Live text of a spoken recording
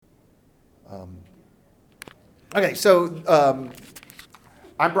Okay, so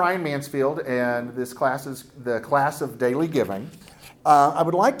I'm Brian Mansfield, and this class is the class of daily giving. I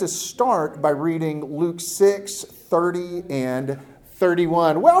would like to start by reading Luke 6, 30, and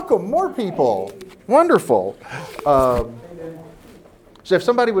 31. Welcome, more people. Wonderful. So if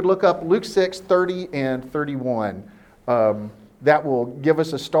somebody would look up Luke 6, 30, and 31, that will give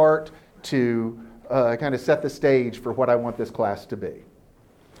us a start to kind of set the stage for what I want this class to be.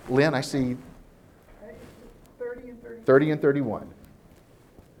 Lynn, I see 30 and 31.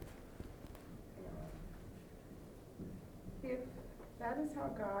 If that is how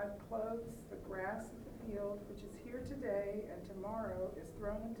God clothes the grass of the field, which is here today and tomorrow is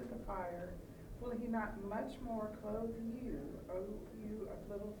thrown into the fire, will he not much more clothe you, O you of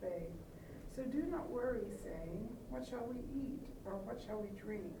little faith? So do not worry, saying, what shall we eat, or what shall we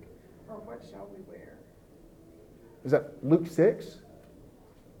drink, or what shall we wear? Is that Luke 6?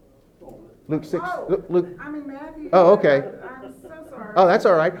 Luke 6. Oh, Luke. I'm in Matthew. Oh, okay. I'm so sorry. Oh, that's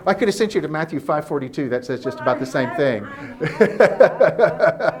all right. I could have sent you to Matthew 5:42. That says just about the same thing.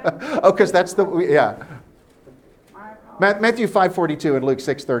 Oh, because that's yeah. Matthew 5:42 and Luke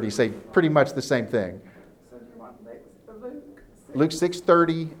 6:30 say pretty much the same thing. So do you want Luke? Luke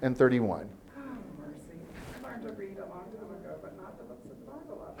 6:30 and 31. Oh, mercy. I learned to read a long time ago, but not the books of the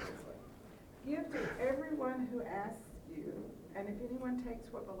Bible, obviously. Give to everyone who asks you, and if anyone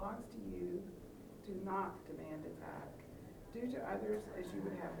takes what belongs to you, do not demand it back. Do to others as you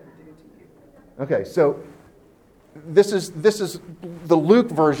would have them do to you. Okay, so this is the Luke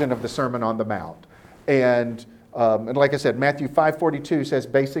version of the Sermon on the Mount. And like I said, Matthew 5:42 says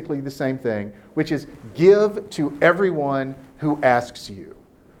basically the same thing, which is give to everyone who asks you.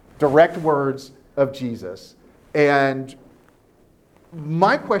 Direct words of Jesus. And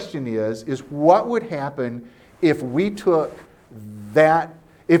my question is what would happen if we took that,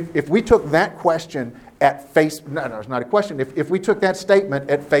 if we took that question at face, no, it's not a question, if we took that statement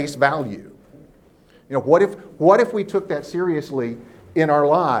at face value? You know, what if we took that seriously in our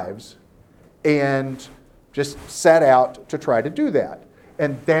lives and just set out to try to do that?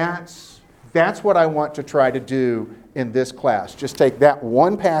 And that's what I want to try to do in this class. Just take that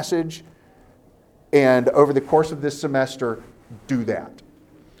one passage and over the course of this semester, do that.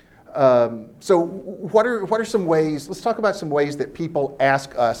 So what are some ways, let's talk about some ways that people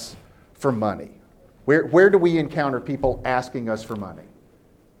ask us for money. Where do we encounter people asking us for money?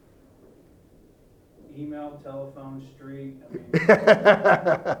 Email, telephone, street.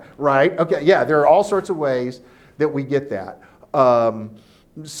 Right. Okay. Yeah. There are all sorts of ways that we get that.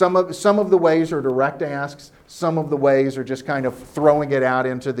 Some of the ways are direct asks. Some of the ways are just kind of throwing it out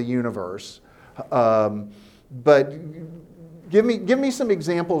into the universe. But give me some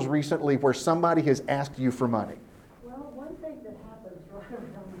examples recently where somebody has asked you for money. Well, one thing that happens right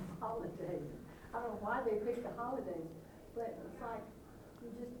around the holidays, I don't know why they pick the holidays, but it's like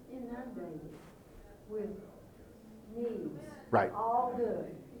you're just inundated with needs. Right. All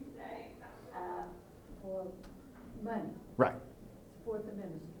good. For money. Right. Support the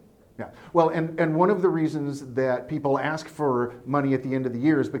ministry. Yeah. Well, and one of the reasons that people ask for money at the end of the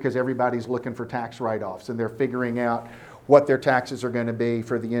year is because everybody's looking for tax write-offs, and they're figuring out what their taxes are going to be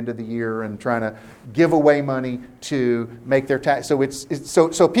for the end of the year and trying to give away money to make their tax. So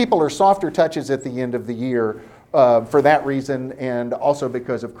so people are softer touches at the end of the year for that reason, and also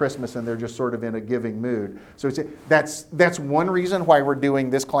because of Christmas, and they're just sort of in a giving mood. So that's one reason why we're doing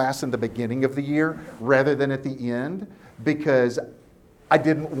this class in the beginning of the year rather than at the end, because I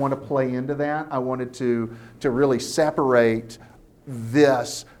didn't want to play into that. I wanted to really separate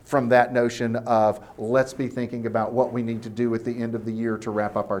this from that notion of let's be thinking about what we need to do at the end of the year to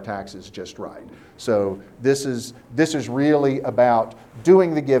wrap up our taxes just right. So this is really about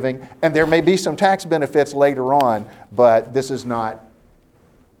doing the giving, and there may be some tax benefits later on, but that's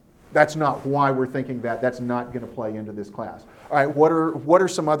not why we're thinking that. That's not going to play into this class. All right, what are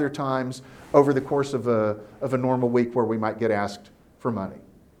some other times over the course of a normal week where we might get asked for money?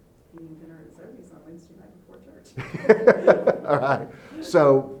 Eating dinner at Zoe's on Wednesday night before church. All right.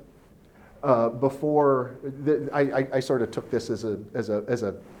 So I sort of took this as a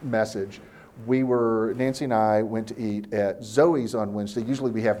message. Nancy and I went to eat at Zoe's on Wednesday.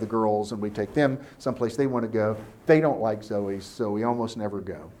 Usually we have the girls and we take them someplace they want to go. They don't like Zoe's, so we almost never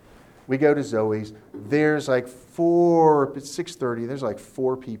go. We go to Zoe's. There's like it's 6:30. There's like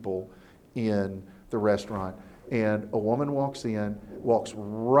 4 people in the restaurant. And a woman walks in, walks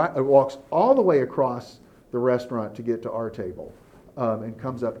all the way across the restaurant to get to our table, and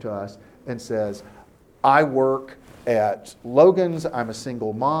comes up to us and says, I work at Logan's. I'm a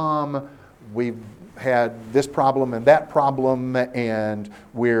single mom. had this problem and that problem, and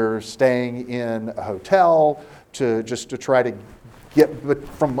we're staying in a hotel to try to get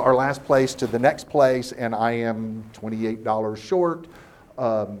from our last place to the next place, and I am $28 short.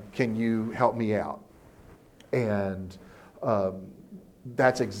 Can you help me out? And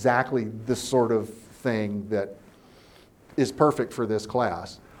that's exactly the sort of thing that is perfect for this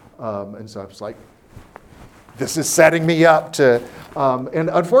class. And so I was like, this is setting me up to, and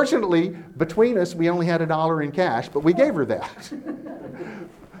unfortunately, between us, we only had $1 in cash, but we gave her that.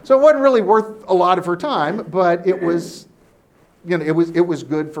 So it wasn't really worth a lot of her time, but it was, it was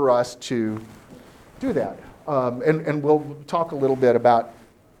good for us to do that. And we'll talk a little bit about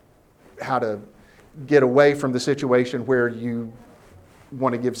how to get away from the situation where you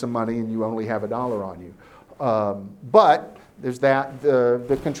want to give some money and you only have $1 on you. But there's that,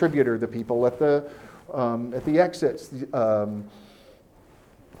 the contributor, the people at the exits,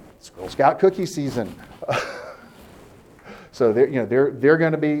 Girl Scout cookie season. So they're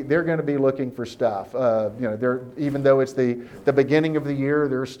going to be looking for stuff. Even though it's the beginning of the year,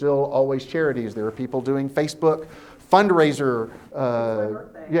 there's still always charities. There are people doing Facebook fundraiser.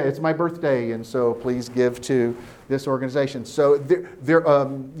 It's my birthday, and so please give to this organization. So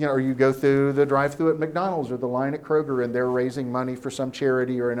or you go through the drive-through at McDonald's or the line at Kroger, and they're raising money for some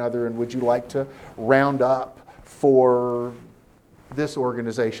charity or another. And would you like to round up for this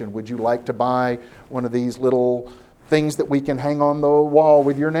organization? Would you like to buy one of these little things that we can hang on the wall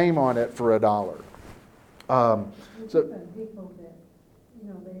with your name on it for $1? So people that,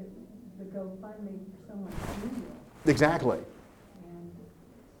 the GoFundMe for someone's funeral. Exactly. And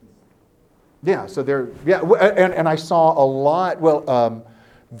Yeah. So and I saw a lot. Well,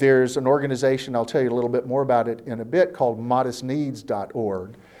 there's an organization, I'll tell you a little bit more about it in a bit, called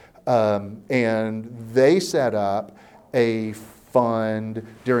modestneeds.org, and they set up a fund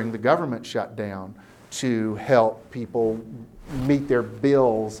during the government shutdown to help people meet their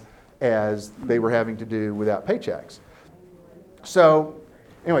bills as they were having to do without paychecks. So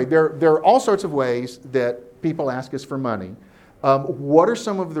anyway, there are all sorts of ways that people ask us for money. What are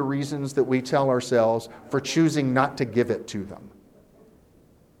some of the reasons that we tell ourselves for choosing not to give it to them?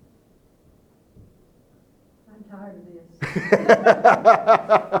 I'm tired of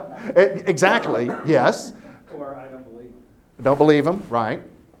this. Exactly, yes. Or I don't believe. Don't believe them, right.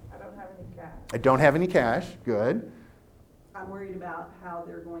 I don't have any cash. I don't have any cash, good. I'm worried about how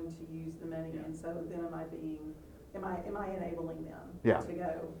they're going to use the money, and so then am I enabling them Yeah. to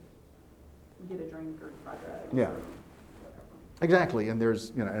go get a drink or try drugs? Yeah. or whatever. Exactly, and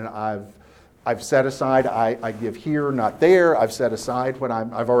there's, and I've set aside, I give here, not there. I've set aside what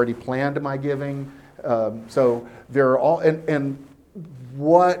I've already planned my giving. So there are all, and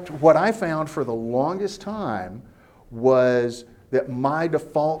what I found for the longest time was that my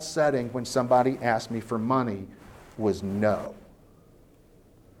default setting when somebody asked me for money was no.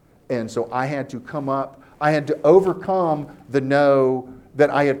 And so I had to overcome the no that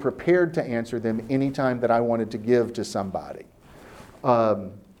I had prepared to answer them anytime that I wanted to give to somebody.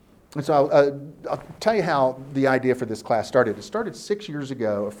 And so I'll tell you how the idea for this class started. It started 6 years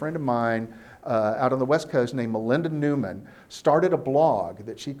ago. A friend of mine out on the West Coast named Melinda Newman started a blog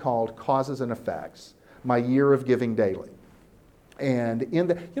that she called Causes and Effects, My Year of Giving Daily. And in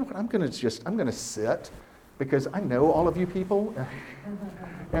the, what, I'm going to sit, because I know all of you people,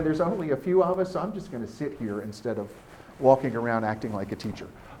 and there's only a few of us, so I'm just going to sit here instead of walking around acting like a teacher.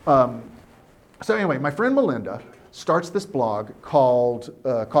 So anyway, my friend Melinda starts this blog called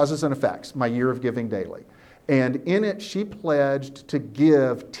Causes and Effects, My Year of Giving Daily. And in it, she pledged to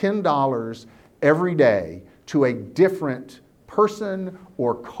give $10 every day to a different person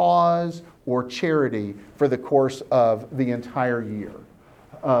or cause or charity for the course of the entire year.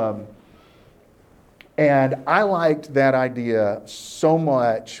 And I liked that idea so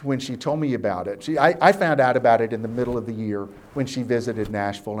much when she told me about it. I found out about it in the middle of the year when she visited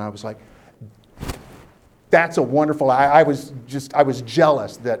Nashville, and I was like, that's a wonderful, I was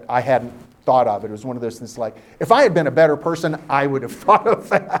jealous that I hadn't thought of it. It was one of those things like, if I had been a better person, I would have thought of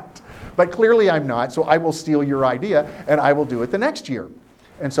that. But clearly I'm not, so I will steal your idea and I will do it the next year.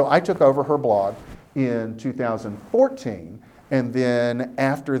 And so I took over her blog in 2014, and then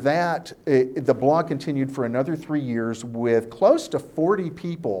after that, the blog continued for another 3 years with close to 40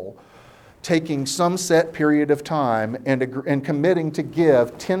 people taking some set period of time and committing to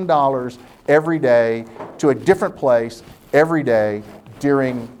give $10 every day to a different place every day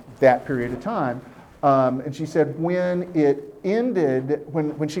during that period of time. And she said when it ended,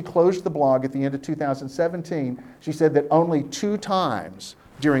 when she closed the blog at the end of 2017, she said that only 2 times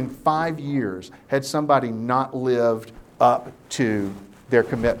during 5 years had somebody not lived up to their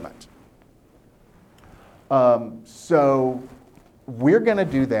commitment. So we're going to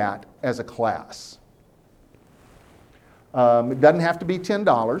do that as a class. It doesn't have to be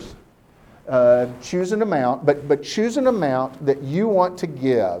 $10. Choose an amount, but choose an amount that you want to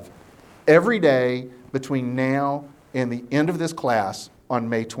give every day between now and the end of this class on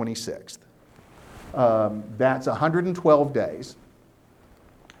May 26th. That's 112 days.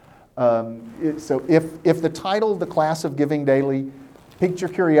 So if the title, The Class of Giving Daily, piqued your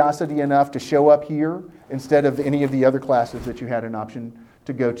curiosity enough to show up here instead of any of the other classes that you had an option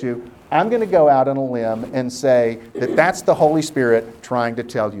to go to, I'm going to go out on a limb and say that that's the Holy Spirit trying to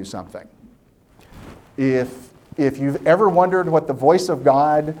tell you something. If you've ever wondered what the voice of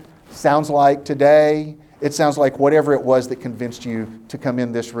God sounds like today, it sounds like whatever it was that convinced you to come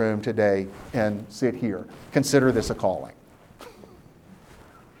in this room today and sit here. Consider this a calling.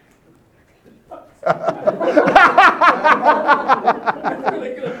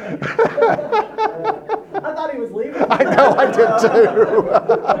 I thought he was leaving. I know, I did too.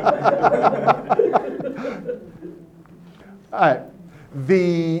 All right.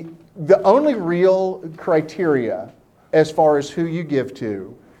 The only real criteria as far as who you give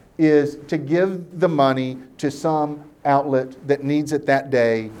to is to give the money to some outlet that needs it that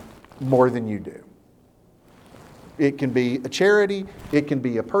day more than you do. It can be a charity, it can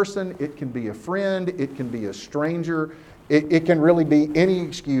be a person, it can be a friend, it can be a stranger. It can really be any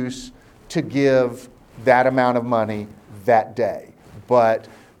excuse to give that amount of money that day. But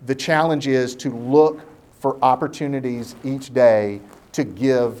the challenge is to look for opportunities each day to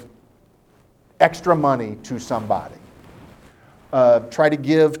give extra money to somebody. Try to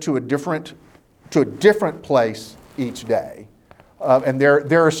give to a different place each day. And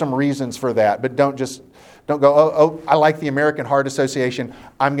there are some reasons for that, but don't go, oh, I like the American Heart Association,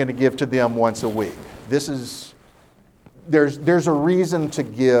 I'm going to give to them once a week. There's a reason to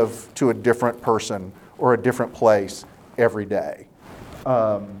give to a different person or a different place every day.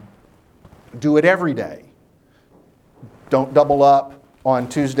 Do it every day. Don't double up on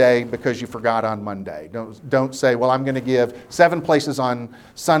Tuesday because you forgot on Monday. Don't say, well, I'm going to give 7 places on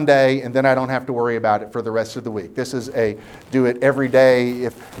Sunday and then I don't have to worry about it for the rest of the week. This is do it every day.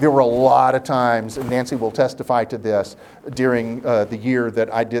 If there were a lot of times, and Nancy will testify to this, during the year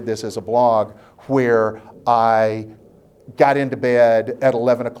that I did this as a blog, where I got into bed at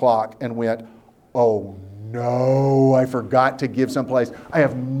 11 o'clock and went, oh no, I forgot to give someplace. I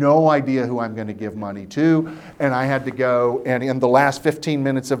have no idea who I'm going to give money to. And I had to go and in the last 15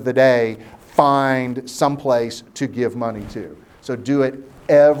 minutes of the day, find someplace to give money to. So do it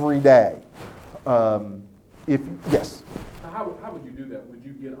every day. Yes? How would you do that? Would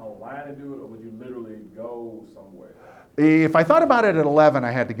you get online and do it, or would you literally go somewhere? If I thought about it at 11,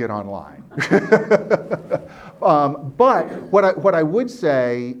 I had to get online. But what I would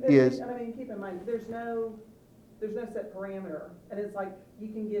say is... I mean, keep in mind, there's no set parameter. And it's like you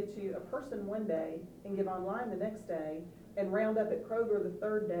can give to a person one day and give online the next day and round up at Kroger the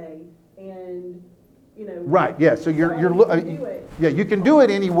third day and, you know. Right, yeah, so you can do it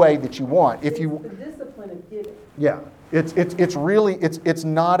any way that you want. It's the discipline of giving. Yeah, it's really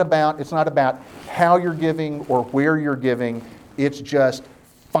not about how you're giving or where you're giving. It's just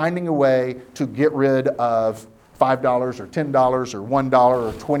finding a way to get rid of $5 or $10 or $1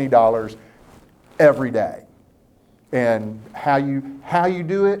 or $20 every day. And how you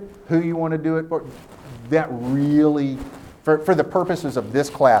do it, who you want to do it for, that really, for the purposes of this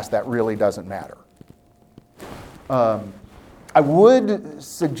class, that really doesn't matter. I would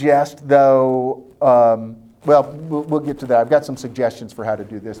suggest, though, we'll get to that. I've got some suggestions for how to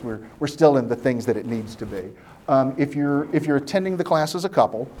do this. We're still in the things that it needs to be. If you're attending the class as a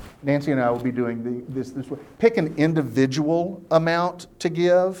couple, Nancy and I will be doing this way. Pick an individual amount to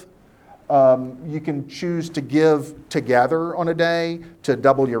give. You can choose to give together on a day to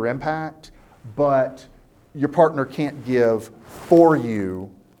double your impact, but your partner can't give for you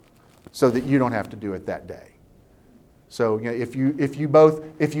so that you don't have to do it that day. So if you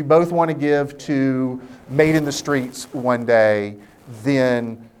both want to give to Made in the Streets one day,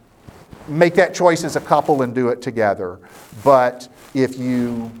 then make that choice as a couple and do it together. But if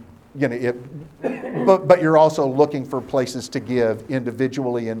but you're also looking for places to give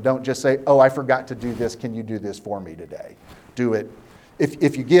individually, and don't just say, oh, I forgot to do this, can you do this for me today? Do it.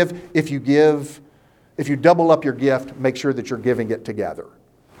 If you double up your gift, make sure that you're giving it together.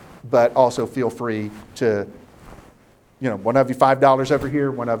 But also feel free to, one of you $5 over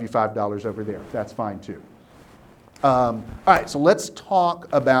here, one of you $5 over there. That's fine too. All right, so let's talk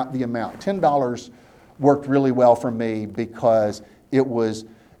about the amount. $10 worked really well for me because it was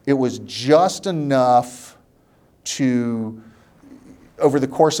just enough to, over the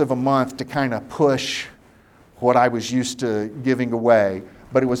course of a month, to kind of push what I was used to giving away,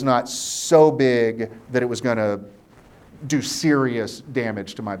 but it was not so big that it was going to do serious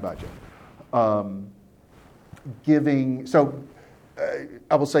damage to my budget. I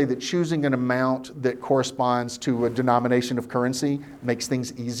will say that choosing an amount that corresponds to a denomination of currency makes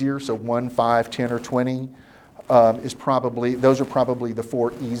things easier. So 1, 5, 10, or 20 those are probably the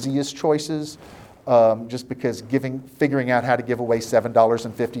 4 easiest choices. Just because figuring out how to give away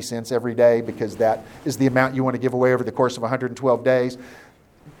 $7.50 every day, because that is the amount you want to give away over the course of 112 days,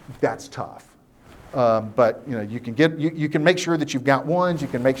 that's tough. But you can make sure that you've got 1s, you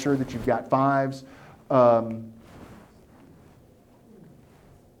can make sure that you've got 5s.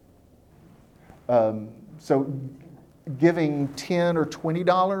 So giving $10 or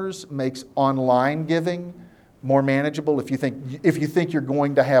 $20 makes online giving more manageable. If you think you're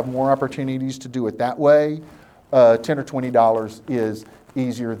going to have more opportunities to do it that way, $10 or $20 is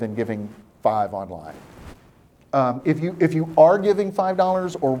easier than giving 5 online. If you are giving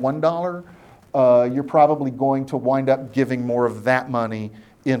 $5 or $1, you're probably going to wind up giving more of that money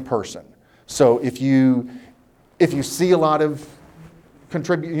in person. So if you see a lot of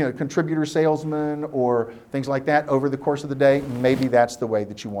contributor salesmen or things like that over the course of the day, maybe that's the way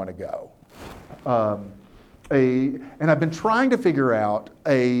that you want to go. And I've been trying to figure out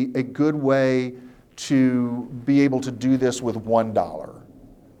a good way to be able to do this with $1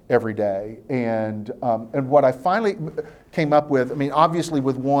 every day. And what I finally came up with, obviously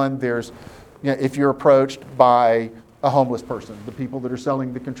with 1, there's, if you're approached by a homeless person, the people that are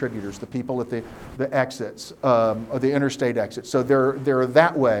selling the contributors, the people at the exits, or the interstate exits. So there's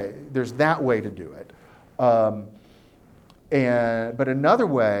that way to do it. But another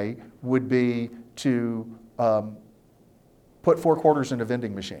way would be to put 4 quarters in a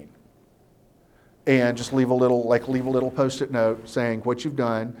vending machine and just leave a little Post-it note saying what you've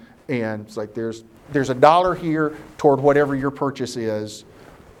done, and it's like there's $1 here toward whatever your purchase is,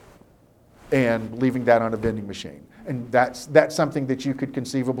 and leaving that on a vending machine. And that's something that you could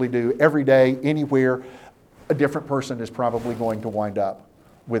conceivably do every day, anywhere. A different person is probably going to wind up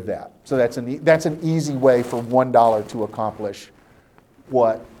with that. So that's an easy way for $1 to accomplish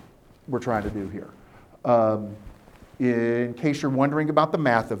what we're trying to do here. In case you're wondering about the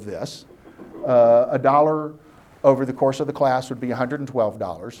math of this, $1 over the course of the class would be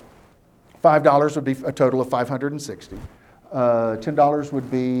 $112. $5 would be a total of $560. $10 would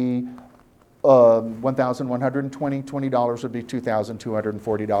be $1,120. $20 would be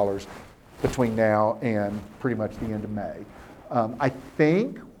 $2,240 between now and pretty much the end of May. I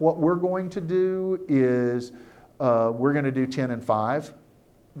think what we're going to do is we're going to do 10 and 5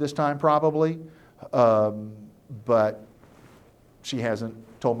 this time probably, but she hasn't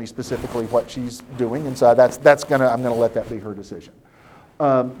told me specifically what she's doing, and so I'm going to let that be her decision.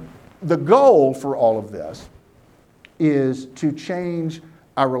 The goal for all of this is to change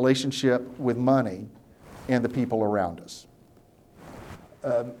our relationship with money and the people around us.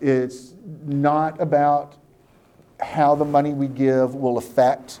 It's not about how the money we give will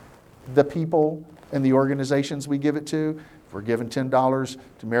affect the people and the organizations we give it to. If we're giving $10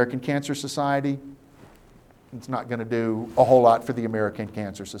 to American Cancer Society, it's not going to do a whole lot for the American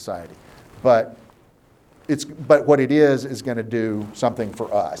Cancer Society. But what it is going to do something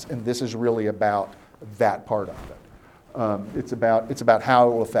for us, and this is really about that part of it. It's about how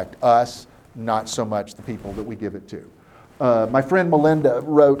it will affect us, not so much the people that we give it to. My friend Melinda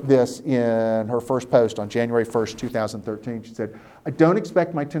wrote this in her first post on January 1st, 2013. She said, "I don't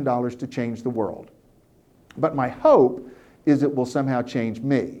expect my $10 to change the world, but my hope is it will somehow change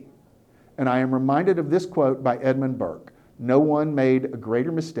me. And I am reminded of this quote by Edmund Burke: 'No one made a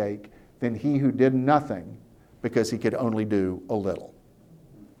greater mistake than he who did nothing because he could only do a little.'"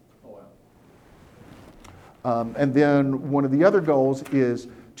 And then one of the other goals is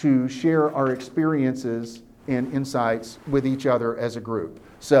to share our experiences and insights with each other as a group.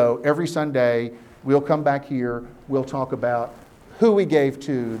 So every Sunday, we'll come back here, we'll talk about who we gave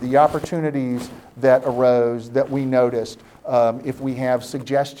to, the opportunities that arose that we noticed. If we have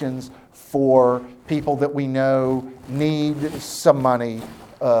suggestions for people that we know need some money,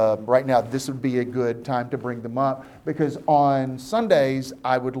 right now this would be a good time to bring them up, because on Sundays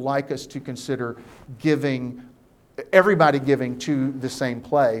I would like us to consider everybody giving to the same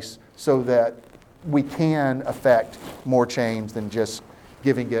place so that we can affect more change than just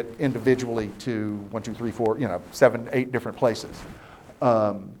giving it individually to 1, 2, 3, 4, 7, 8 different places.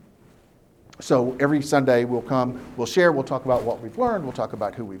 So every Sunday we'll come, we'll share, we'll talk about what we've learned, we'll talk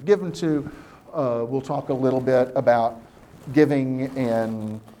about who we've given to, we'll talk a little bit about giving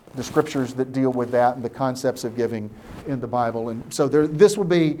and the scriptures that deal with that and the concepts of giving in the Bible. And so this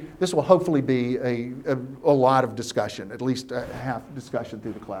will hopefully be a lot of discussion, at least a half discussion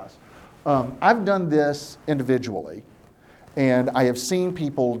through the class. I've done this individually, and I have seen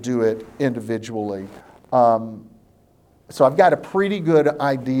people do it individually. So I've got a pretty good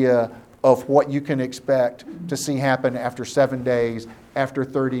idea of what you can expect to see happen after 7 days, after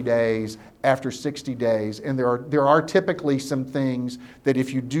 30 days, after 60 days. And there are typically some things that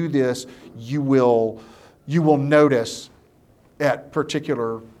if you do this, you will notice at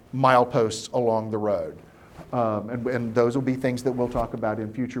particular mileposts along the road. And those will be things that we'll talk about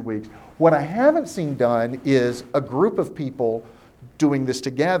in future weeks. What I haven't seen done is a group of people doing this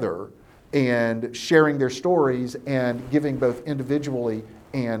together and sharing their stories and giving both individually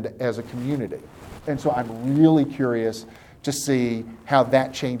and as a community. And so I'm really curious to see how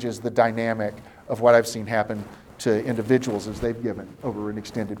that changes the dynamic of what I've seen happen to individuals as they've given over an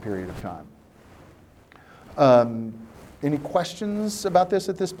extended period of time. Any questions about this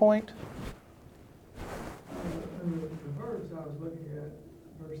at this point? The verse I was looking at,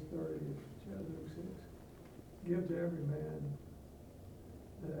 verse 30 of chapter 6, give to every man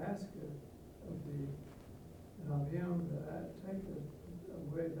that asketh of thee, and of him that taketh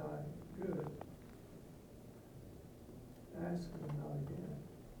away thy good, ask him not again.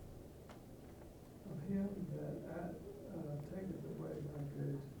 Of him that taketh away thy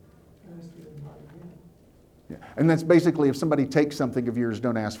goods, ask him not again. Yeah. And that's basically if somebody takes something of yours,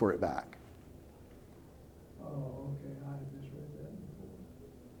 don't ask for it back. Oh, okay, I had misread that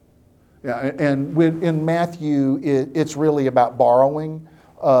before. Yeah, and in Matthew, it's really about borrowing,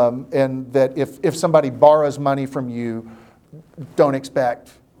 and that if somebody borrows money from you, don't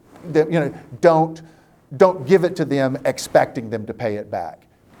expect that, don't give it to them expecting them to pay it back.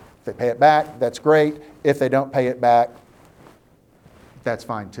 If they pay it back, that's great. If they don't pay it back, that's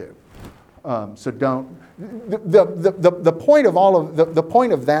fine too. So don't. The point of all of the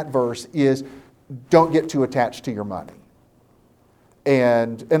point of that verse is don't get too attached to your money.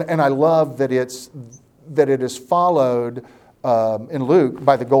 And I love that it is followed in Luke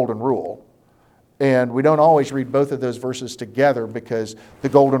by the golden rule. And we don't always read both of those verses together because the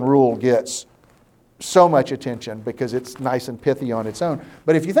golden rule gets so much attention because it's nice and pithy on its own.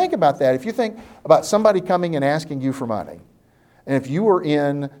 But if you think about that, if you think about somebody coming and asking you for money, and if you were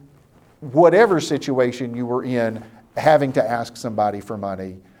in whatever situation you were in having to ask somebody for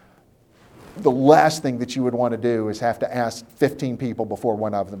money, the last thing that you would want to do is have to ask 15 people before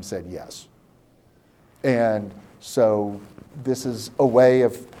one of them said yes. And so this is a way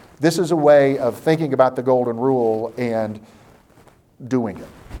of thinking about the golden rule and doing it.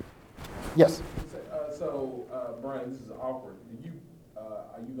 Yes? Brian, this is awkward.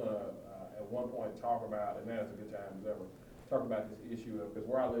 Are you going to, at one point, talk about, and now's a good time as ever, talk about this issue of, because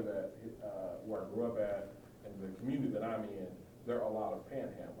where I live at, where I grew up at, and the community that I'm in, there are a lot of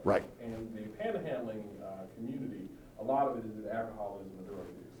panhandling. Right. And the panhandling community, a lot of it is alcoholism and drug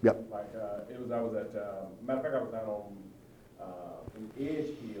abuse. Yep. Like, I was at, matter of fact, I was down on in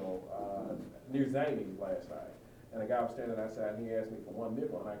Edgehill, near Zany's last night. And a guy was standing outside and he asked me for $1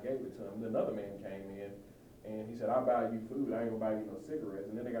 nickel and I gave it to him. Then another man came in and he said, I'll buy you food, I ain't gonna buy you no cigarettes.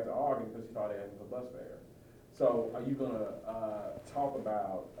 And then they got to arguing because he thought they had for bus fare. So are you gonna talk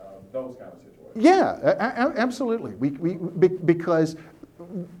about those kind of situations? Yeah, absolutely. Because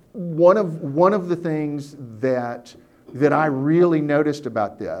one of the things that I really noticed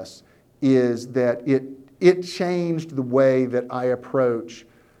about this is that it changed the way that I approach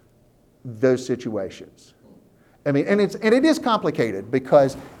those situations. I mean, and it is complicated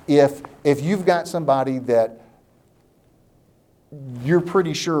because if you've got somebody that you're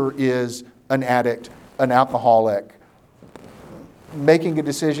pretty sure is an addict, an alcoholic, making a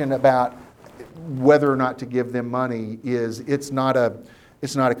decision about whether or not to give them money it's not a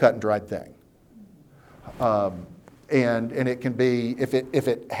cut and dried thing. And it can be if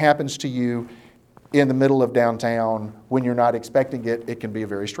it happens to you in the middle of downtown when you're not expecting it, it can be a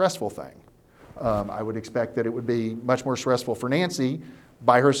very stressful thing. I would expect that it would be much more stressful for Nancy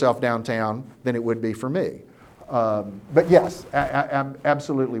by herself downtown than it would be for me. But yes,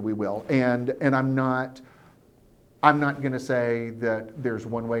 absolutely we will. And I'm not going to say that there's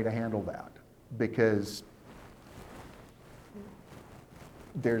one way to handle that because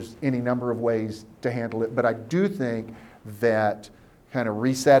there's any number of ways to handle it. But I do think that kind of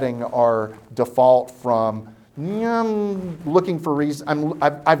resetting our default from I'm looking for reasons.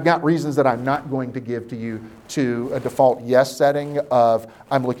 I've got reasons that I'm not going to give to you to a default yes setting of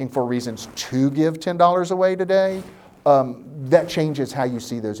I'm looking for reasons to give $10 away today. That changes how you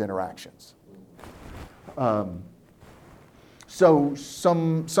see those interactions. So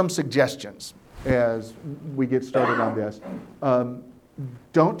some suggestions as we get started on this.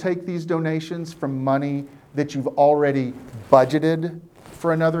 Don't take these donations from money that you've already budgeted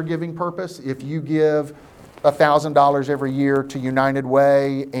for another giving purpose. If you give $1,000 every year to United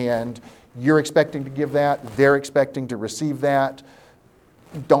Way and you're expecting to give that, they're expecting to receive that,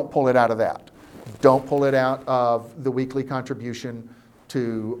 don't pull it out of that. Don't pull it out of the weekly contribution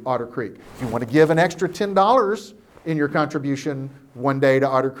to Otter Creek. If you want to give an extra $10 in your contribution one day to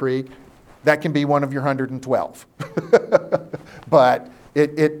Otter Creek, that can be one of your 112. But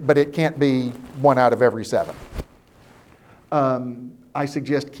it can't be one out of every 7. I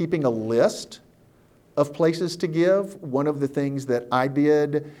suggest keeping a list of places to give. One of the things that I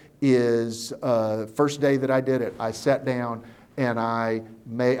did is, first day that I did it, I sat down and I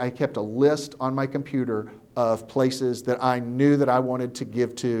kept a list on my computer of places that I knew that I wanted to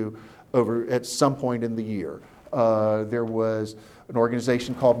give to over at some point in the year. There was an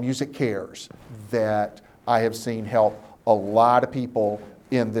organization called Music Cares that I have seen help a lot of people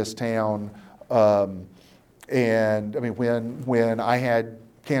in this town. And I mean, when I had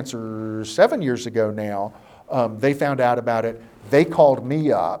cancer 7 years ago now, they found out about it. They called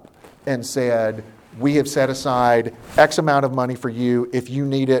me up and said, we have set aside X amount of money for you. If you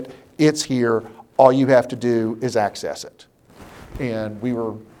need it, it's here. All you have to do is access it. And we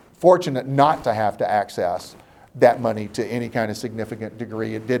were fortunate not to have to access that money to any kind of significant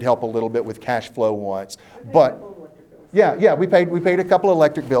degree. It did help a little bit with cash flow once, but yeah, we paid a couple of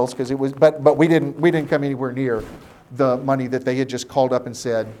electric bills because it was, but we didn't come anywhere near the money that they had just called up and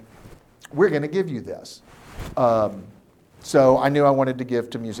said, we're going to give you this. So I knew I wanted to give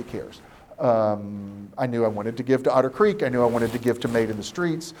to Music Cares. I knew I wanted to give to Otter Creek. I knew I wanted to give to Made in the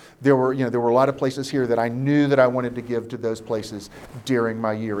Streets. There were a lot of places here that I knew that I wanted to give to those places during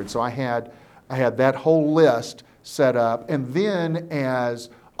my year. And so I had that whole list set up. And then as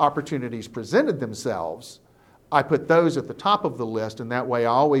opportunities presented themselves, I put those at the top of the list. And that way I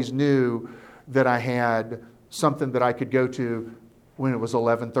always knew that I had something that I could go to when it was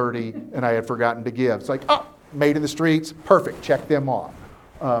 11:30 and I had forgotten to give. It's like, oh, Made in the Streets, perfect, check them off.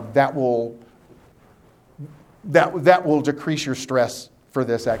 That will decrease your stress for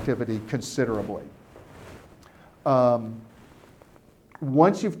this activity considerably.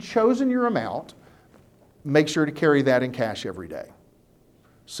 Once you've chosen your amount, make sure to carry that in cash every day.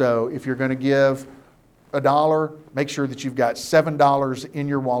 So if you're going to give $1, make sure that you've got $7 in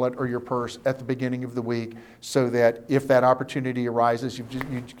your wallet or your purse at the beginning of the week, so that if that opportunity arises,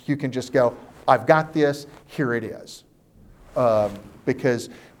 you can just go, I've got this, here it is. Because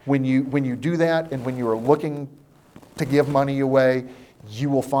when you do that, and when you are looking to give money away, you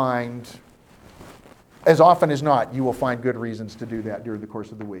will find, as often as not, you will find good reasons to do that during the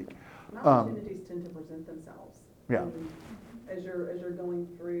course of the week. And opportunities tend to present themselves. Yeah. As you're going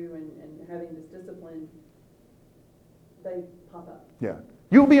through and having this discipline, they pop up. Yeah.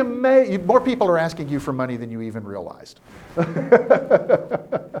 You'll be amazed. More people are asking you for money than you even realized.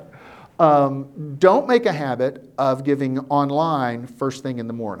 Don't make a habit of giving online first thing in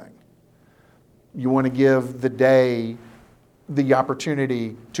the morning. You want to give the day the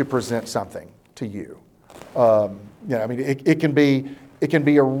opportunity to present something to you. I mean, it can be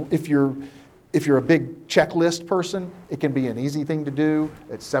if you're a big checklist person, it can be an easy thing to do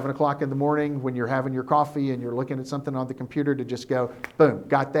at 7 o'clock in the morning when you're having your coffee and you're looking at something on the computer to just go, boom,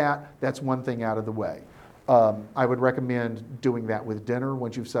 got that. That's one thing out of the way. I would recommend doing that with dinner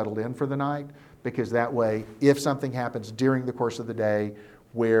once you've settled in for the night, because that way, if something happens during the course of the day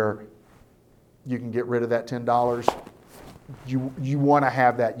where you can get rid of that $10, you want to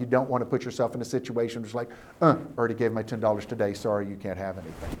have that. You don't want to put yourself in a situation where it's like, already gave my $10 today, sorry, you can't have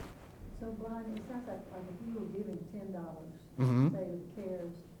anything. So Brian, it sounds like if you were giving $10, Mhm. say to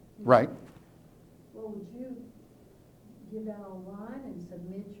CARES. Right. Well, would you give that online and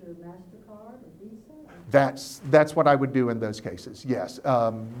submit your MasterCard or Visa? That's what I would do in those cases. Yes,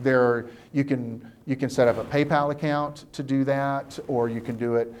 you can set up a PayPal account to do that, or you can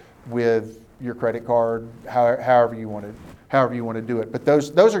do it with your credit card, however you want to do it. But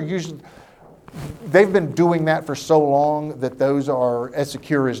those are usually, they've been doing that for so long that those are as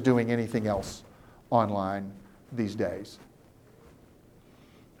secure as doing anything else online these days.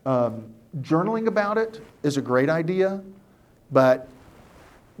 Journaling about it is a great idea, but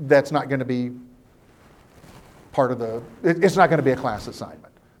that's not going to be part of it's not going to be a class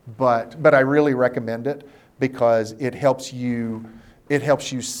assignment. But I really recommend it, because it helps you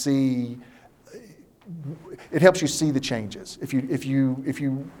see the changes. If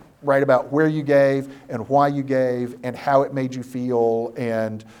you write about where you gave and why you gave and how it made you feel,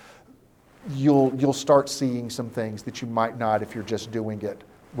 and you'll start seeing some things that you might not if you're just doing it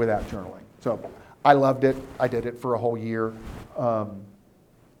without journaling. So I loved it. I did it for a whole year.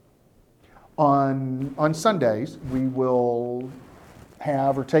 On Sundays, we will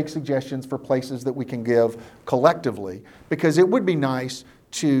have or take suggestions for places that we can give collectively, because it would be nice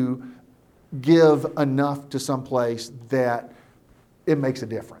to give enough to some place that it makes a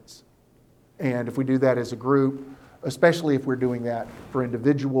difference. And if we do that as a group, especially if we're doing that for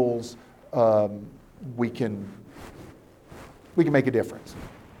individuals, we can make a difference.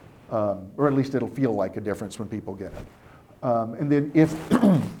 Or at least it'll feel like a difference when people get it. And then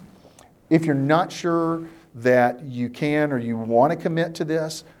if you're not sure that you can or you want to commit to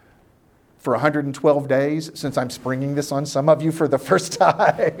this for 112 days, since I'm springing this on some of you for the first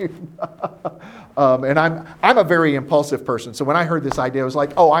time, and I'm a very impulsive person, so when I heard this idea, I was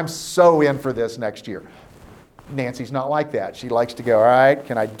like, oh, I'm so in for this next year. Nancy's not like that. She likes to go, all right,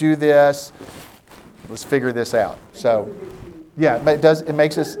 can I do this? Let's figure this out. So, yeah, but it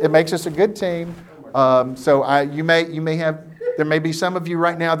makes us a good team. There may be some of you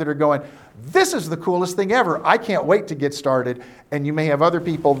right now that are going, this is the coolest thing ever. I can't wait to get started. And you may have other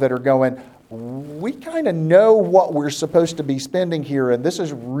people that are going, we kind of know what we're supposed to be spending here, and this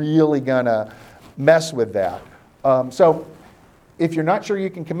is really going to mess with that. So if you're not sure you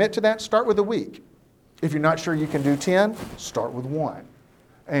can commit to that, start with a week. If you're not sure you can do 10, start with 1.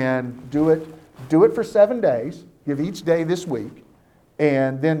 And do it for 7 days. Give each day this week.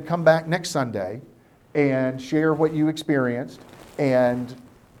 And then come back next Sunday and share what you experienced and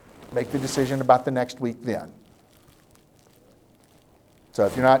make the decision about the next week then. So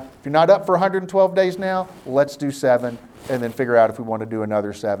if you're not up for 112 days now, let's do 7 and then figure out if we want to do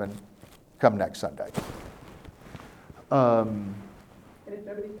another 7 come next Sunday. And if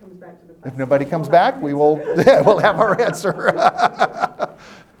nobody comes back to the class. If nobody comes back, we'll have our answer.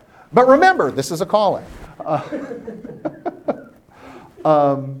 But remember, this is a calling.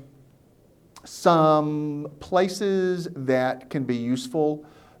 Some places that can be useful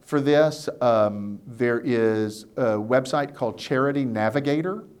for this, there is a website called Charity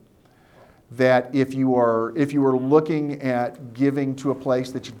Navigator, that if you are looking at giving to a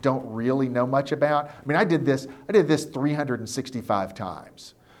place that you don't really know much about, I mean, I did this 365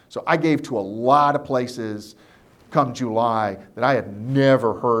 times. So I gave to a lot of places come July that I had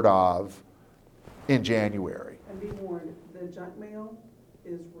never heard of in January. And be warned, the junk mail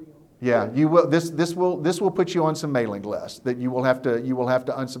is real. Yeah, you will. This will put you on some mailing lists that you will have to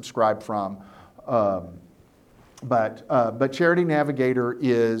unsubscribe from. But Charity Navigator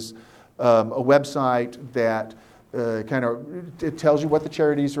is a website that it tells you what the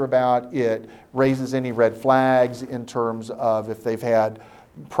charities are about. It raises any red flags in terms of if they've had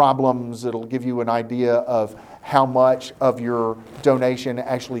problems. It'll give you an idea of how much of your donation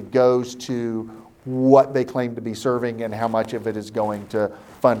actually goes to what they claim to be serving and how much of it is going to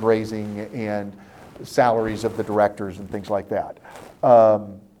fundraising and salaries of the directors and things like that.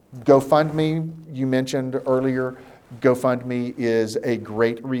 GoFundMe, you mentioned earlier. GoFundMe is a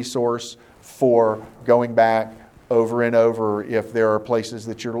great resource for going back over and over if there are places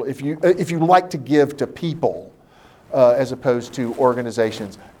that if you like to give to people as opposed to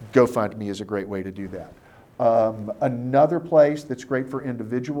organizations, GoFundMe is a great way to do that. Another place that's great for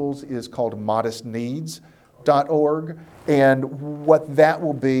individuals is called modestneeds.org. And what that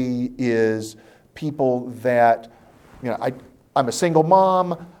will be is people that, I'm a single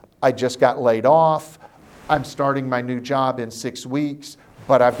mom, I just got laid off, I'm starting my new job in 6 weeks,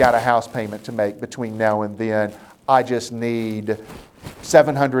 but I've got a house payment to make between now and then. I just need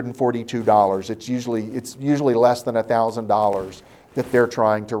 $742. It's usually less than $1,000 that they're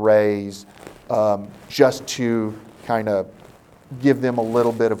trying to raise just to kind of give them a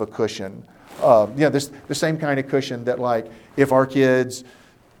little bit of a cushion. There's the same kind of cushion that, like, if our kids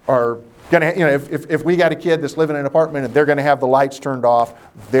are going to, if we got a kid that's living in an apartment and they're going to have the lights turned off,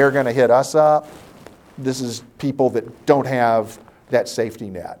 they're going to hit us up. This is people that don't have that safety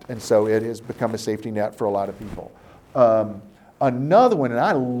net. And so it has become a safety net for a lot of people. Another one, and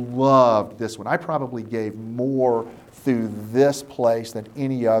I loved this one. I probably gave more through this place than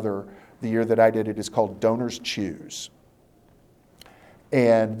any other the year that I did it, is called Donors Choose.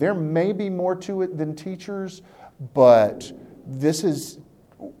 And there may be more to it than teachers, but this is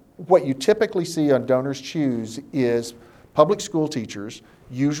what you typically see on Donors Choose is public school teachers,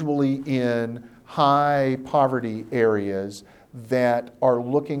 usually in high poverty areas, that are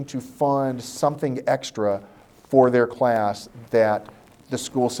looking to fund something extra for their class that the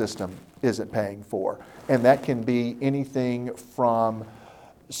school system isn't paying for. And that can be anything from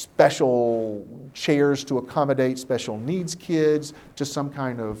special chairs to accommodate special needs kids to some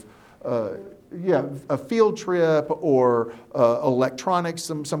kind of a field trip or electronics,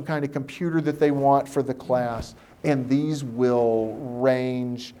 some kind of computer that they want for the class. And these will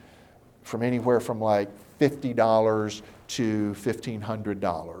range from anywhere from like $50 to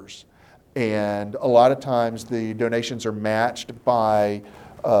 $1,500. And a lot of times the donations are matched by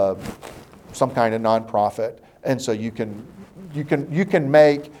some kind of nonprofit. And so you can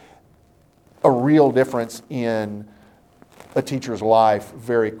make a real difference in a teacher's life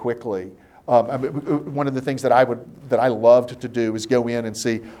very quickly. One of the things that I loved to do is go in and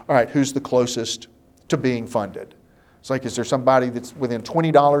see, all right, who's the closest to being funded? It's like, is there somebody that's within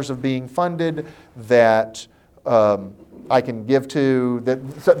 $20 of being funded that I can give to?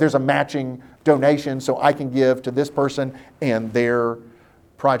 So there's a matching donation, so I can give to this person, and their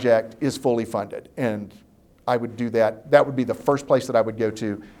project is fully funded. And I would do that. That would be the first place that I would go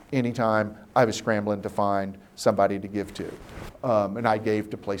to anytime I was scrambling to find somebody to give to. And I gave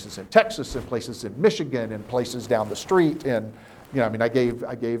to places in Texas and places in Michigan and places down the street. And I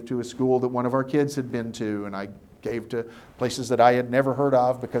gave to a school that one of our kids had been to, and I gave to places that I had never heard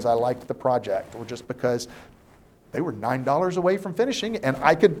of because I liked the project, or just because they were $9 away from finishing and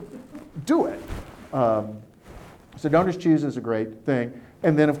I could do it. So Donors Choose is a great thing.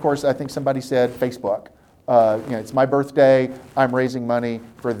 And then, of course, I think somebody said Facebook. It's my birthday. I'm raising money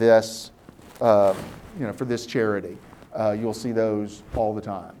for this, for this charity. You'll see those all the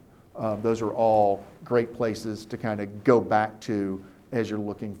time. Those are all great places to kind of go back to as you're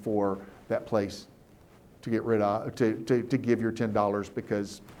looking for that place to get rid of, to give your $10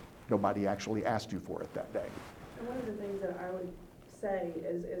 because nobody actually asked you for it that day. And one of the things that I would say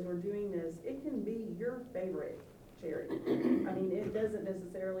as we're doing this, it can be your favorite charity. I mean, it doesn't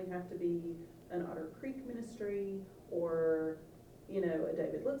necessarily have to be an Otter Creek ministry or, a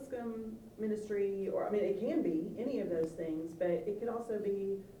David Lipscomb ministry, or, it can be any of those things, but it could also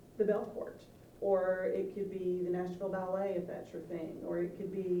be the Belcourt, or it could be the Nashville Ballet, if that's your thing, or it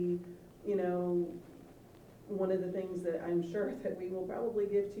could be, one of the things that I'm sure that we will probably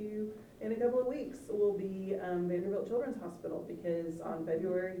give to you in a couple of weeks will be Vanderbilt Children's Hospital, because on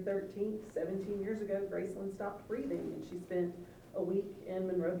February 13th, 17 years ago, Graceland stopped breathing, and she spent a week in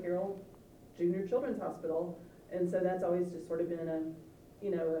Monroe Carroll Junior Children's Hospital. And so that's always just sort of been a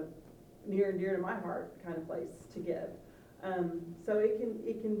near and dear to my heart kind of place to give. So it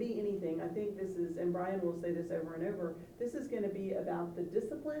can be anything. I think this is, and Brian will say this over and over, this is going to be about the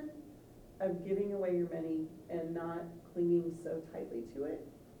discipline of giving away your money and not clinging so tightly to it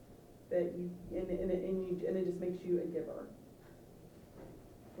that and it just makes you a giver,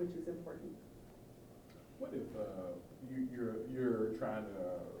 which is important. What if you're trying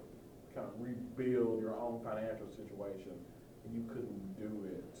to kind of rebuild your own financial situation and you couldn't do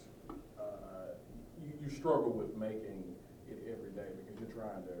it? You struggle with making it every day because you're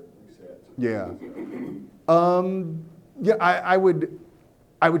trying to reset.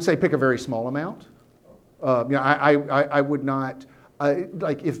 I would say pick a very small amount. I would not,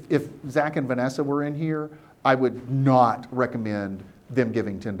 like if Zach and Vanessa were in here, I would not recommend them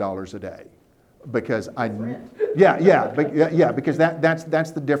giving $10 a day, because because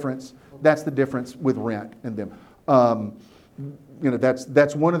that's the difference. That's the difference with rent and them.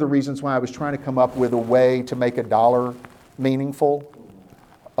 That's one of the reasons why I was trying to come up with a way to make $1 meaningful,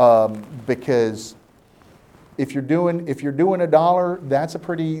 because if you're doing $1, that's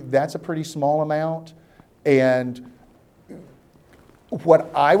a pretty small amount. And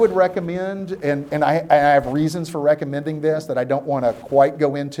what I would recommend, and I have reasons for recommending this that I don't want to quite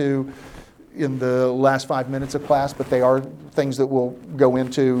go into in the last 5 minutes of class, but they are things that we'll go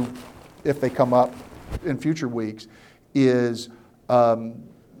into if they come up in future weeks, is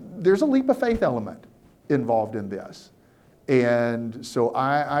there's a leap of faith element involved in this. And so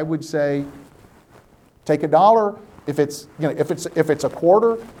I would say take $1. If it's a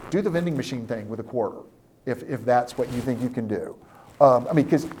quarter, do the vending machine thing with a quarter, if that's what you think you can do.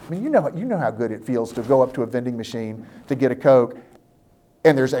 Because you know how good it feels to go up to a vending machine to get a Coke,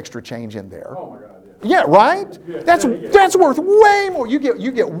 and there's extra change in there. Oh my God! Yeah, right. That's worth way more. You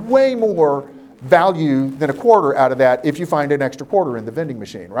get way more value than a quarter out of that if you find an extra quarter in the vending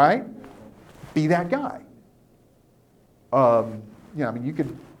machine, right? Be that guy. You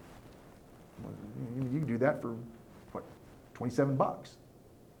could do that for what, $27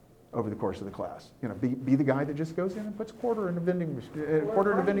 over the course of the class. Be the guy that just goes in and puts a quarter in a vending machine.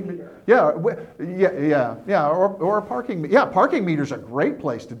 Quarter in a vending machine. Yeah. Or a parking meter. Yeah, parking meter's a great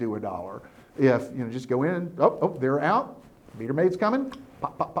place to do $1. If just go in. Oh, they're out. Meter maid's coming.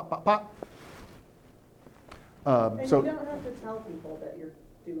 Pop, pop, pop, pop, pop. And you don't have to tell people that you're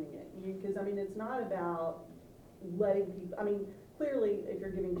doing it, because it's not about letting people. clearly, if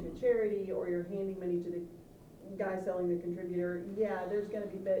you're giving to a charity or you're handing money to the guy selling the contributor, yeah, there's gonna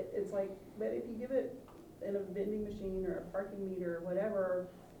be, but it's like, but if you give it in a vending machine or a parking meter or whatever,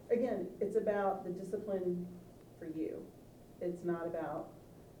 again, it's about the discipline for you. It's not about,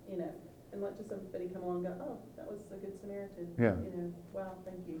 and let just somebody come along and go, oh, that was a good Samaritan. Yeah. Wow,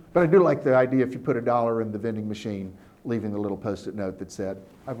 thank you. But I do like the idea if you put $1 in the vending machine, leaving the little Post-it note that said,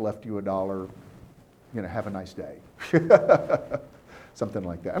 I've left you $1, have a nice day. Something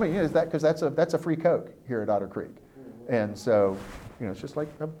like that. I mean, is that because that's a free Coke here at Otter Creek. And so, it's just like,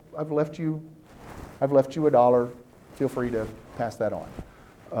 I've left you $1. Feel free to pass that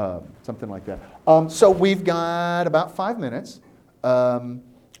on. Something like that. So we've got about 5 minutes.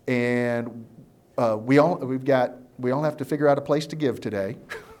 And we all have to figure out a place to give today.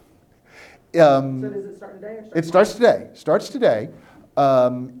 So does it start today or start It starts today. Starts today.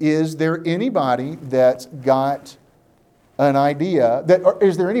 Is there anybody that's got an idea or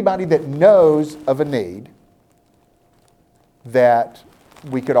is there anybody that knows of a need that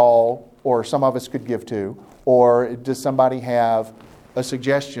we could all, or some of us could give to, or does somebody have a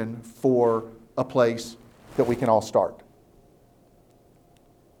suggestion for a place that we can all start?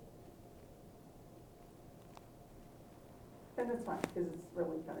 And that's fine, because it's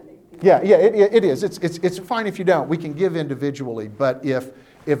really kind of neat. Yeah, it is. It's fine if you don't. We can give individually, but if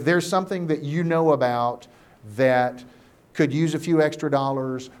there's something that you know about that could use a few extra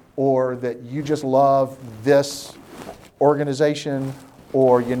dollars, or that you just love this organization,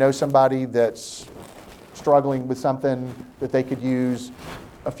 or somebody that's struggling with something that they could use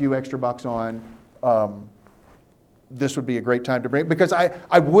a few extra bucks on, this would be a great time to bring, because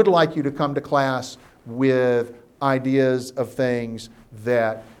I would like you to come to class with ideas of things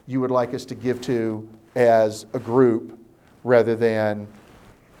that you would like us to give to as a group rather than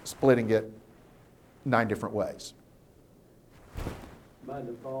splitting it 9 different ways. My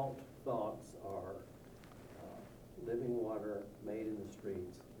default thoughts are Living Water, Made in the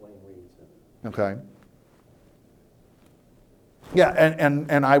Streets, Wayne Reed Center. Okay. Yeah,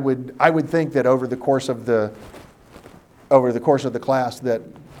 and I would think that over the course of the class that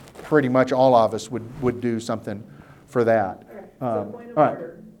pretty much all of us would do something for that. Okay, so point of all right.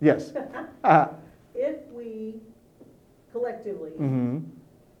 order. Yes. If we collectively Mm-hmm.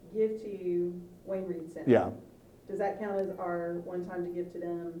 give to Wayne Reed Center. Yeah. Does that count as our one time to give to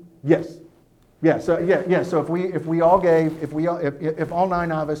them? Yes. Yeah. So yeah. So if all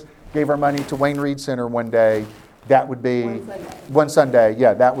 9 of us gave our money to Wayne Reed Center one day, that would be One Sunday.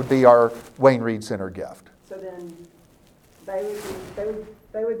 Yeah, that would be our Wayne Reed Center gift. So then they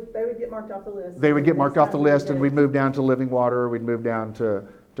would get marked off the list. They would get marked off the Next time we list, and get we'd move down to Living Water, or we'd move down to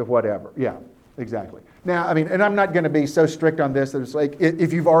whatever. Yeah, exactly. Now, I mean, and I'm not going to be so strict on this that it's like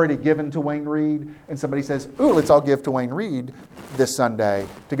if you've already given to Wayne Reed and somebody says, "Ooh, let's all give to Wayne Reed this Sunday,"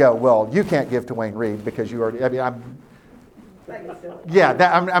 to go, well, you can't give to Wayne Reed because you already. I mean, That gets silly.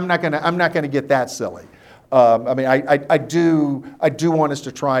 yeah, I'm not going to get that silly. I mean, I do want us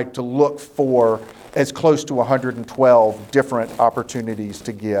to try to look for as close to 112 different opportunities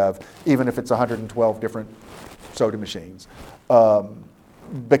to give, even if it's 112 different soda machines,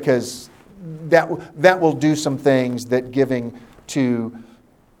 because that will do some things that giving to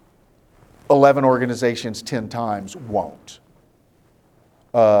 11 organizations 10 times won't.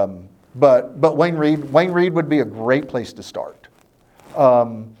 But Wayne Reed would be a great place to start.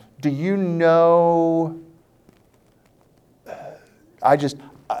 Do you know?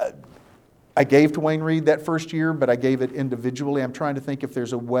 I gave to Wayne Reed that first year, but I gave it individually. I'm trying to think if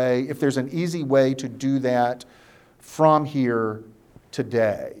there's an easy way to do that from here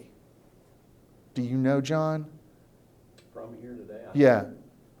today. Do you know, John? From here today? Yeah.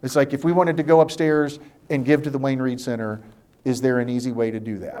 It's like if we wanted to go upstairs and give to the Wayne Reed Center, is there an easy way to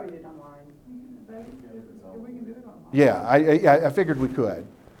do that? Probably did online. We can do it online. Yeah, I figured we could.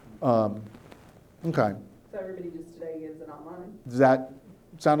 Okay. So everybody just today gives it online. Does that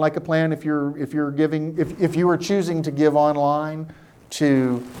sound like a plan? If you were choosing to give online,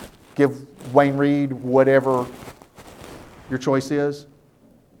 to give Wayne Reed whatever your choice is?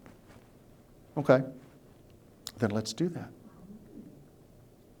 Okay. Then let's do that.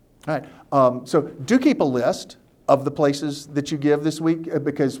 All right. So do keep a list of the places that you give this week,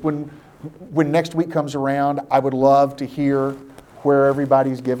 because when next week comes around, I would love to hear where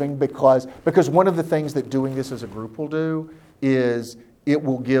everybody's giving, because one of the things that doing this as a group will do is it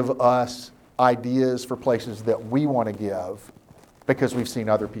will give us ideas for places that we want to give, because we've seen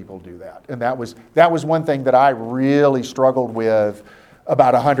other people do that. And that was one thing that I really struggled with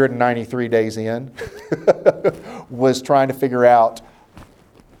about 193 days in, was trying to figure out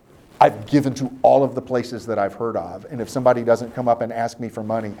I've given to all of the places that I've heard of, and if somebody doesn't come up and ask me for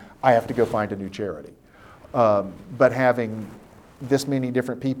money, I have to go find a new charity. But having this many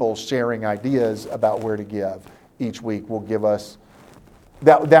different people sharing ideas about where to give each week will give us,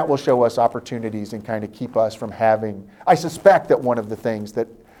 that will show us opportunities and kind of keep us from having, I suspect that one of the things that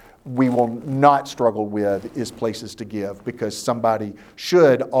we will not struggle with is places to give, because somebody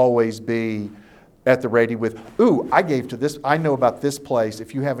should always be at the ready with, ooh, I gave to this, I know about this place.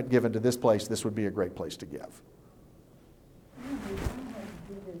 If you haven't given to this place, this would be a great place to give. We have to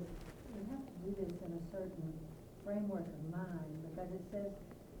do this in a certain framework of mind, because it says,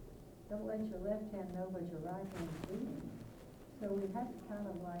 don't let your left hand know what your right hand is doing. So we have to kind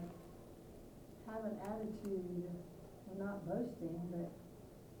of like have an attitude of not boasting, but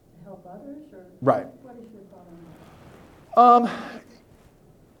to help others, or? Right. What is your thought on that?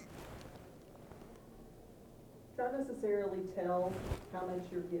 Not necessarily tell how much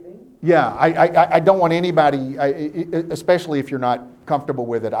you're giving. Yeah, I don't want anybody, especially if you're not comfortable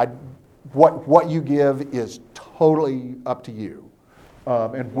with it, what you give is totally up to you.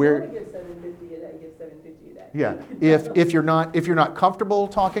 And where. If you want to give $7.50 a day, give $7.50 a day. Yeah, if you're not comfortable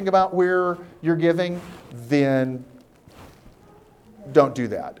talking about where you're giving, then don't do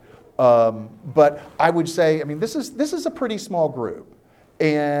that. But I would say, I mean, this is a pretty small group,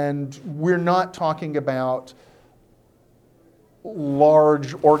 and we're not talking about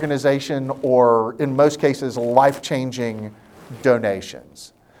large organization or, in most cases, life-changing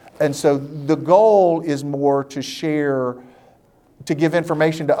donations. And so the goal is more to share, to give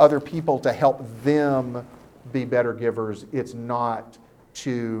information to other people to help them be better givers. It's not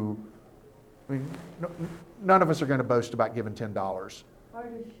to, I mean, none of us are going to boast about giving $10. Or to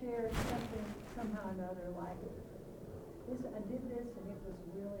share something somehow or another, like, I did this and it was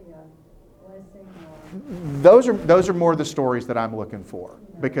really a blessing, or... Those are more the stories that I'm looking for,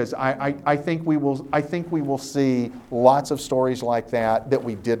 because I think we will see lots of stories like that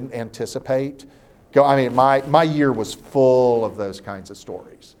we didn't anticipate. I mean, my year was full of those kinds of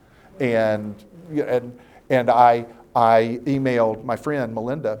stories, and I emailed my friend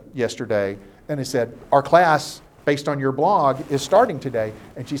Melinda yesterday, and I said, our class, based on your blog, is starting today,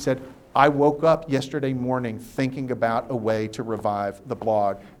 and she said, I woke up yesterday morning thinking about a way to revive the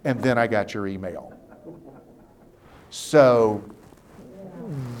blog, and then I got your email. So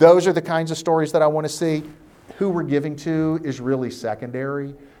those are the kinds of stories that I want to see. Who we're giving to is really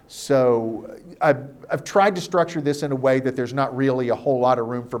secondary. So I've tried to structure this in a way that there's not really a whole lot of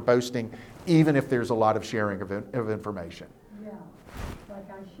room for boasting, even if there's a lot of sharing of information. Yeah,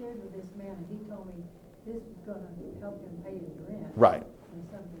 like I shared with this man, and he told me this is going to help him pay his rent. Right. And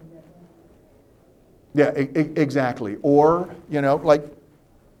something that... Yeah, exactly. Or, like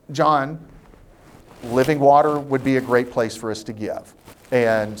John, Living Water would be a great place for us to give.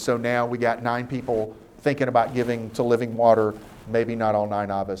 And so now we got 9 people thinking about giving to Living Water. Maybe not all 9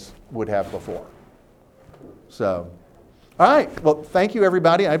 of us would have before. So, all right. Well, thank you,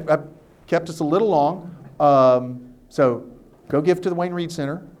 everybody. I kept us a little long. So go give to the Wayne Reed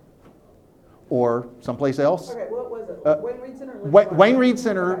Center or someplace else. Okay, what was it? Wayne Reed Center? Or Wayne Reed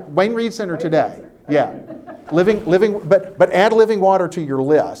Center. Okay. Wayne Reed Center Wayne today. Reed Center. Yeah, living, but add Living Water to your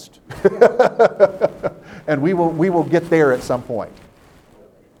list, and we will get there at some point.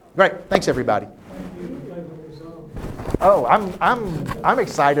 Great, thanks everybody. Oh, I'm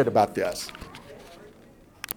excited about this.